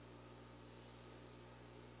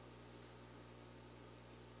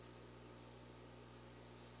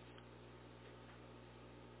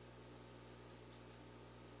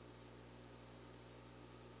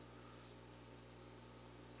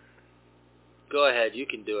 Go ahead, you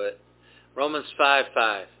can do it. Romans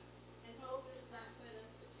 5:5. And hope is not put us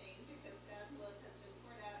to shame because God's love has been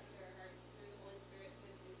poured out in our hearts through the Holy Spirit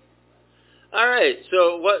who is within us. All right,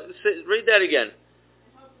 so read that again.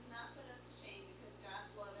 And hope is not put us to shame because God's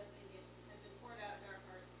love has been poured out in our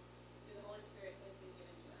hearts through the Holy Spirit who has been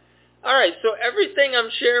given to us. All right, so everything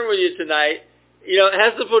I'm sharing with you tonight,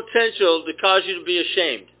 has the potential to cause you to be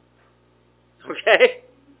ashamed. Okay?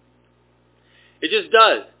 It just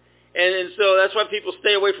does. And so that's why people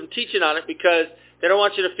stay away from teaching on it, because they don't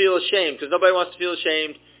want you to feel ashamed, because nobody wants to feel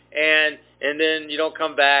ashamed, and then you don't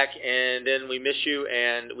come back, and then we miss you,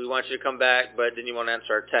 and we want you to come back, but then you won't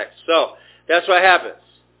answer our text. So that's what happens.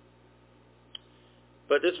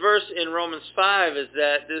 But this verse in Romans 5 is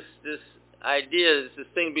that this idea, this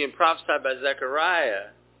thing being prophesied by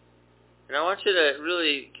Zechariah, and I want you to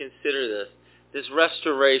really consider this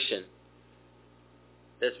restoration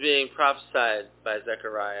that's being prophesied by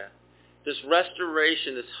Zechariah. This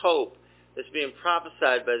restoration, this hope that's being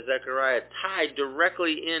prophesied by Zechariah, tied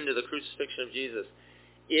directly into the crucifixion of Jesus.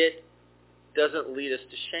 It doesn't lead us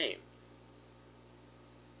to shame.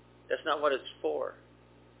 That's not what it's for.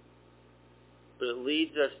 But it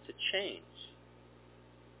leads us to change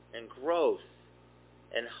and growth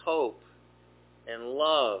and hope and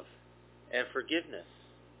love and forgiveness.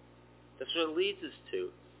 That's what it leads us to.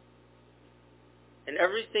 And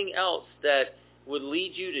everything else that would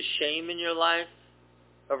lead you to shame in your life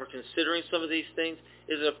over considering some of these things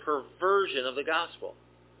is a perversion of the gospel.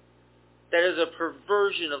 That is a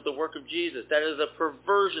perversion of the work of Jesus. That is a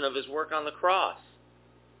perversion of His work on the cross.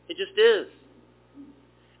 It just is.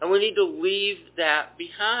 And we need to leave that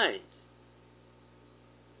behind.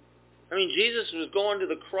 I mean, Jesus was going to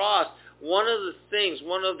the cross. One of the things,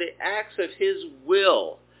 one of the acts of his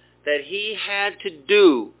will that he had to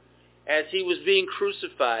do as he was being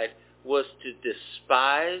crucified was to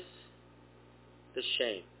despise the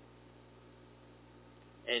shame.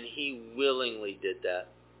 And he willingly did that.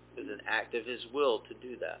 It was an act of his will to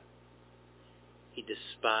do that. He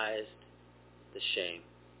despised the shame.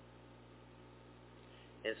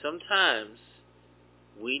 And sometimes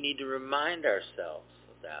we need to remind ourselves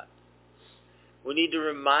of that. We need to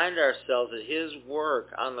remind ourselves that his work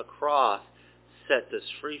on the cross sets us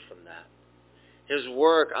free from that. His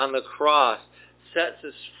work on the cross sets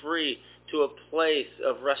us free to a place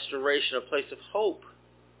of restoration, a place of hope.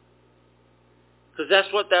 Because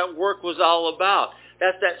that's what that work was all about.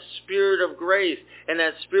 That's that spirit of grace and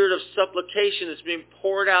that spirit of supplication that's being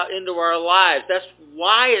poured out into our lives. That's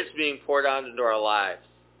why it's being poured out into our lives.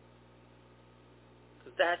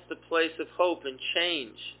 Because that's the place of hope and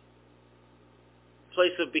change.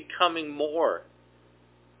 Place of becoming more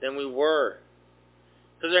than we were.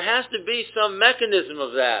 Because there has to be some mechanism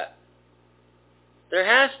of that. There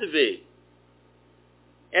has to be.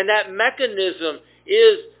 And that mechanism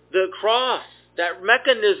is the cross. That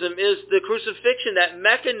mechanism is the crucifixion. That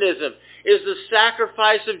mechanism is the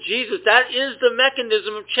sacrifice of Jesus. That is the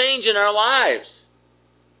mechanism of change in our lives.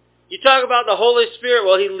 You talk about the Holy Spirit.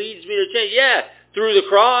 Well, he leads me to change. Yeah, through the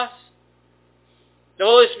cross. The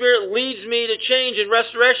Holy Spirit leads me to change and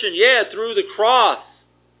restoration. Yeah, through the cross.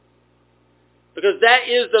 Because that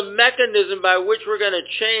is the mechanism by which we're going to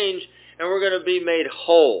change and we're going to be made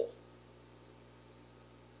whole.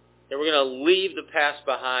 And we're going to leave the past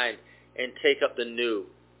behind and take up the new.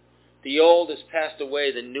 The old has passed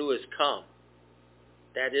away, the new has come.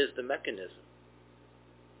 That is the mechanism.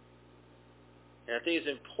 And I think it's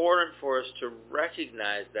important for us to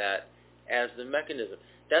recognize that as the mechanism.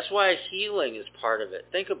 That's why healing is part of it.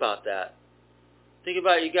 Think about that. Think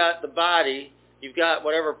about you got the body, you've got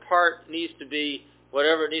whatever part needs to be,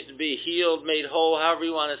 whatever it needs to be, healed, made whole, however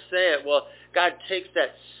you want to say it. Well, God takes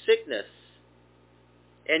that sickness,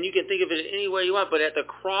 and you can think of it any way you want, but at the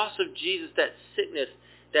cross of Jesus, that sickness,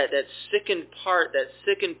 that sickened part, that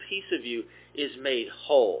sickened piece of you is made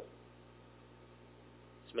whole.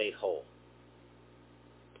 It's made whole.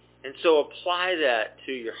 And so apply that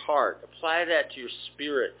to your heart. Apply that to your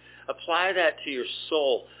spirit. Apply that to your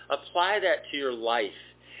soul. Apply that to your life.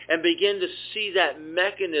 And begin to see that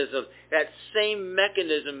mechanism, that same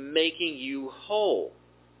mechanism making you whole.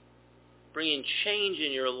 Bringing change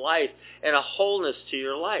in your life and a wholeness to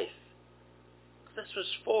your life. That's what it's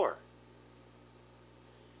for.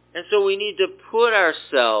 And so we need to put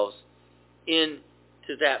ourselves into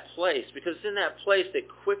that place, because it's in that place that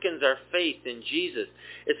quickens our faith in Jesus.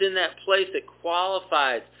 It's in that place that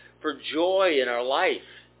qualifies for joy in our life.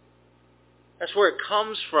 That's where it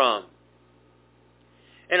comes from.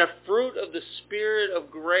 And a fruit of the Spirit of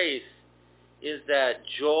grace is that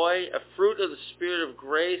joy. A fruit of the Spirit of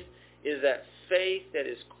grace is that faith that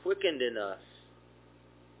is quickened in us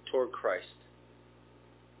toward Christ.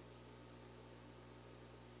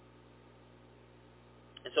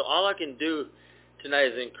 And so all I can do tonight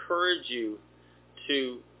is encourage you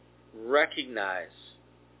to recognize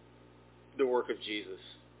the work of Jesus.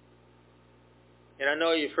 And I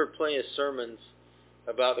know you've heard plenty of sermons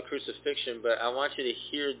about the crucifixion, but I want you to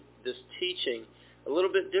hear this teaching a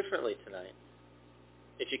little bit differently tonight,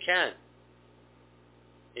 if you can.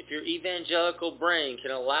 If your evangelical brain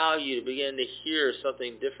can allow you to begin to hear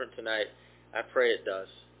something different tonight, I pray it does.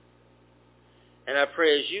 And I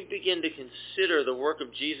pray as you begin to consider the work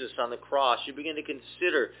of Jesus on the cross, you begin to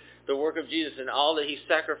consider the work of Jesus and all that he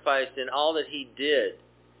sacrificed and all that he did,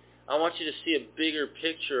 I want you to see a bigger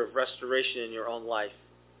picture of restoration in your own life.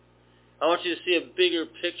 I want you to see a bigger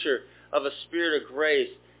picture of a spirit of grace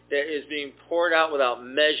that is being poured out without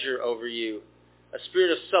measure over you. A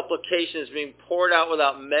spirit of supplication is being poured out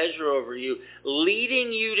without measure over you,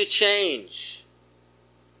 leading you to change,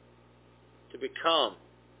 to become,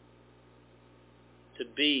 to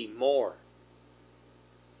be more,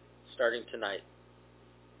 starting tonight.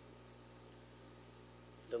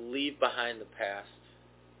 To leave behind the past,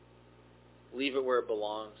 leave it where it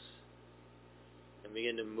belongs, and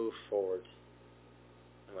begin to move forward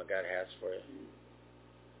in what God has for you.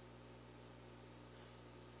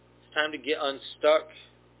 It's time to get unstuck.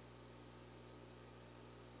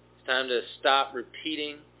 It's time to stop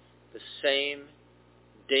repeating the same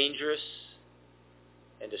dangerous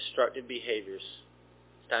and destructive behaviors.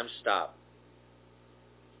 It's time to stop.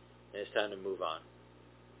 And it's time to move on.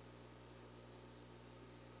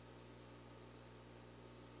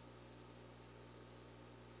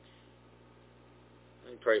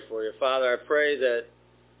 Let me pray for you. Father, I pray that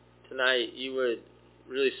tonight you would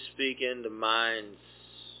really speak into minds,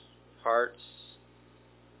 hearts,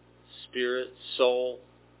 spirit, soul.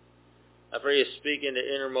 I pray you speak into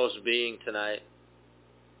innermost being tonight.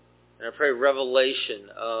 And I pray revelation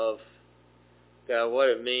of, God, what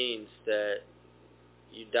it means that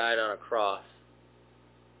you died on a cross.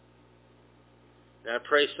 And I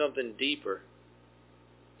pray something deeper.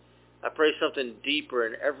 I pray something deeper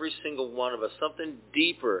in every single one of us. Something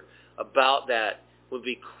deeper about that would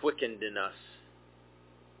be quickened in us.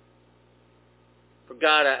 For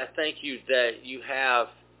God, I thank you that you have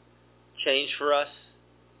change for us.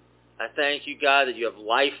 I thank you, God, that you have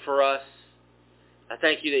life for us. I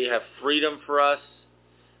thank you that you have freedom for us.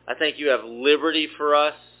 I thank you have liberty for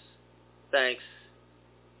us. Thanks.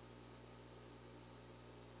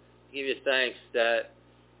 I give you thanks that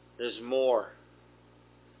there's more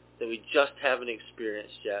that we just haven't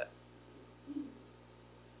experienced yet.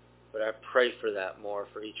 But I pray for that more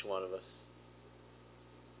for each one of us.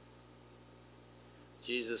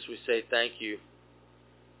 Jesus, we say thank you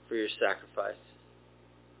for your sacrifice.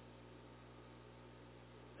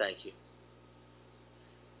 Thank you.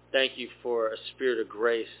 Thank you for a spirit of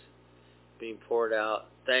grace being poured out.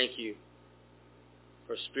 Thank you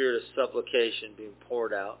for a spirit of supplication being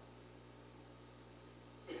poured out.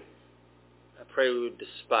 I pray we would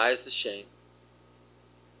despise the shame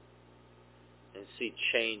and see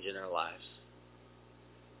change in our lives,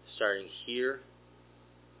 starting here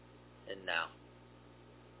and now.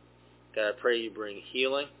 God, I pray you bring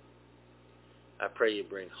healing. I pray you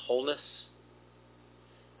bring wholeness.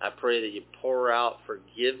 I pray that you pour out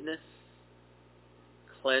forgiveness,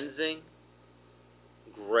 cleansing,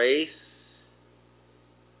 grace,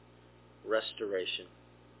 restoration.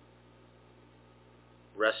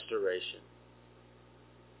 Restoration.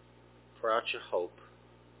 Pour out your hope.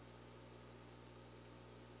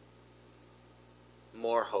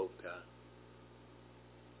 More hope, God.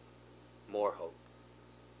 More hope.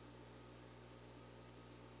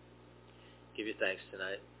 Give you thanks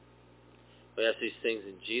tonight. We ask these things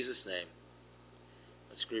in Jesus' name.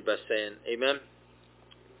 Let's agree by saying amen.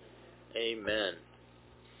 Amen.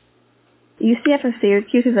 UCF of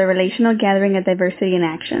Syracuse is a relational gathering of diversity in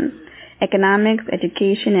action. Economics,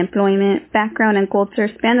 education, employment, background, and culture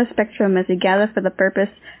span the spectrum as we gather for the purpose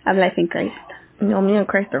of life in Christ. You know, me and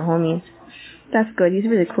Christ are homies. That's good. He's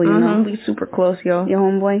really cool, you know. We super close, yo. Your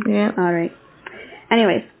homeboy? Yeah. All right.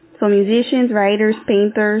 Anyways, so musicians, writers,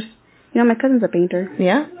 painters. You know, my cousin's a painter.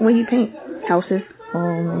 Yeah? What do you paint? Houses. Oh,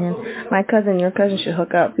 man. My cousin, your cousin should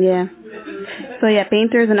hook up. Yeah. So, yeah,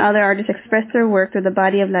 painters and other artists express their work through the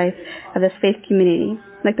body of life of this faith community,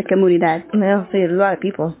 like the comunidad. Yeah, see, there's a lot of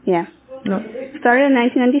people. Yeah. No. Started in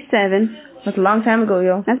 1997. That's a long time ago,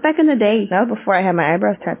 yo. That's back in the day. That was before I had my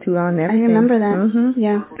eyebrows tattooed on and everything. I remember that. Mm-hmm.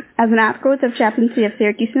 Yeah. As an outgrowth of chaplaincy of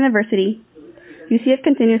Syracuse University, UCF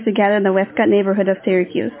continues to gather in the Westcott neighborhood of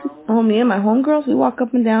Syracuse. Oh, me and my homegirls, we walk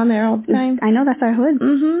up and down there all the time. I know, that's our hood.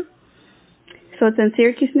 Mm-hmm. So it's in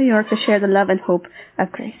Syracuse, New York to share the love and hope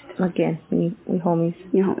of Christ. Again, we homies.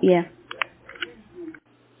 You know, yeah.